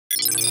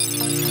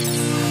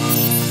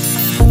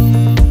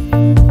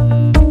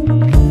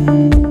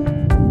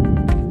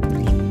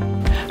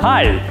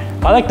Hi,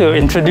 I'd like to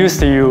introduce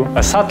to you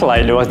a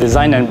satellite that was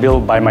designed and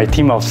built by my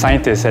team of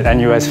scientists at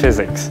NUS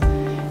Physics.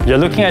 You're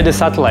looking at this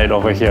satellite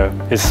over here.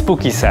 It's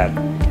SpookySat,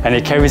 and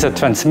it carries a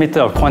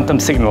transmitter of quantum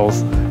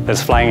signals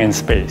that's flying in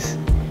space.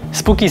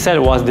 SpookySat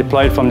was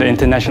deployed from the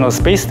International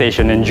Space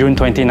Station in June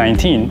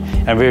 2019,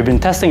 and we've been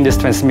testing this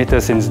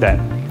transmitter since then.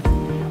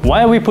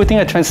 Why are we putting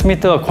a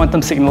transmitter of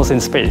quantum signals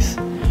in space?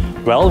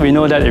 Well, we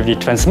know that if the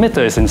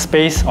transmitter is in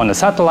space on a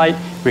satellite,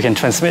 we can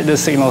transmit the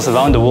signals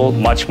around the world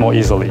much more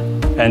easily.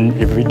 And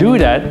if we do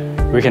that,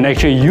 we can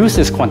actually use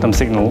these quantum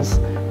signals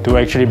to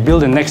actually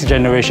build the next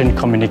generation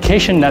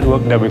communication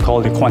network that we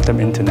call the quantum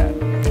internet.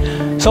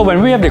 So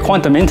when we have the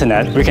quantum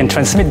internet, we can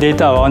transmit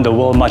data around the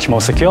world much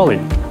more securely.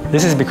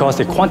 This is because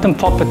the quantum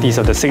properties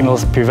of the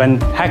signals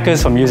prevent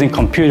hackers from using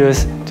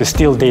computers to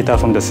steal data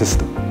from the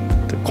system.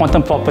 The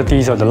quantum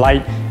properties of the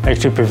light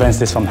actually prevents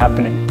this from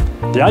happening.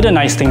 The other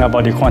nice thing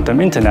about the quantum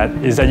internet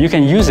is that you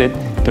can use it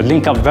to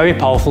link up very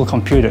powerful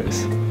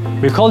computers.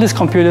 We call these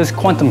computers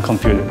quantum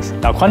computers.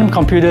 Now, quantum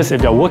computers,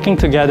 if they're working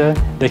together,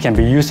 they can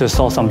be used to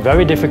solve some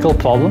very difficult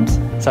problems,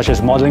 such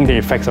as modeling the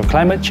effects of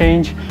climate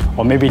change,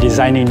 or maybe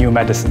designing new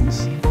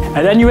medicines.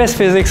 At NUS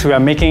Physics, we are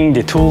making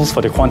the tools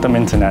for the quantum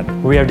internet.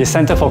 We have the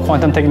Center for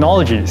Quantum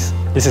Technologies.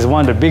 This is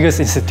one of the biggest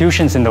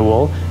institutions in the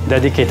world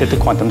dedicated to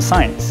quantum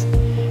science.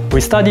 We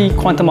study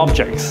quantum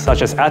objects,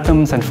 such as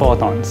atoms and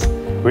photons.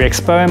 We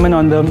experiment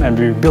on them and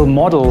we build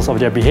models of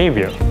their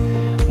behavior.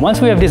 Once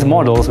we have these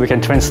models, we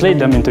can translate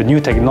them into new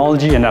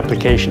technology and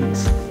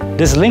applications.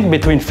 This link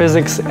between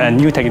physics and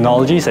new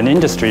technologies and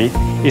industry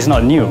is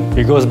not new.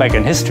 It goes back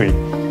in history.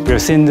 We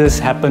have seen this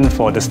happen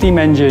for the steam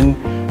engine,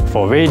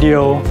 for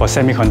radio, for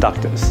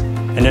semiconductors.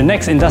 In the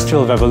next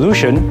industrial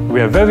revolution, we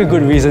have very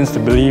good reasons to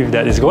believe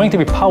that it's going to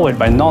be powered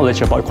by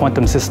knowledge about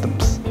quantum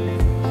systems.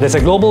 There's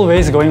a global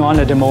race going on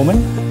at the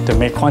moment to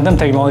make quantum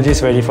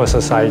technologies ready for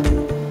society.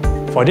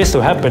 For this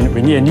to happen,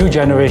 we need a new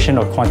generation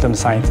of quantum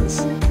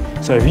scientists.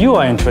 So if you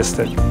are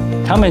interested,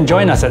 come and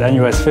join us at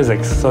NUS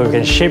Physics so we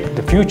can shape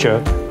the future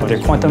of the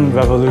quantum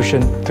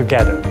revolution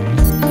together.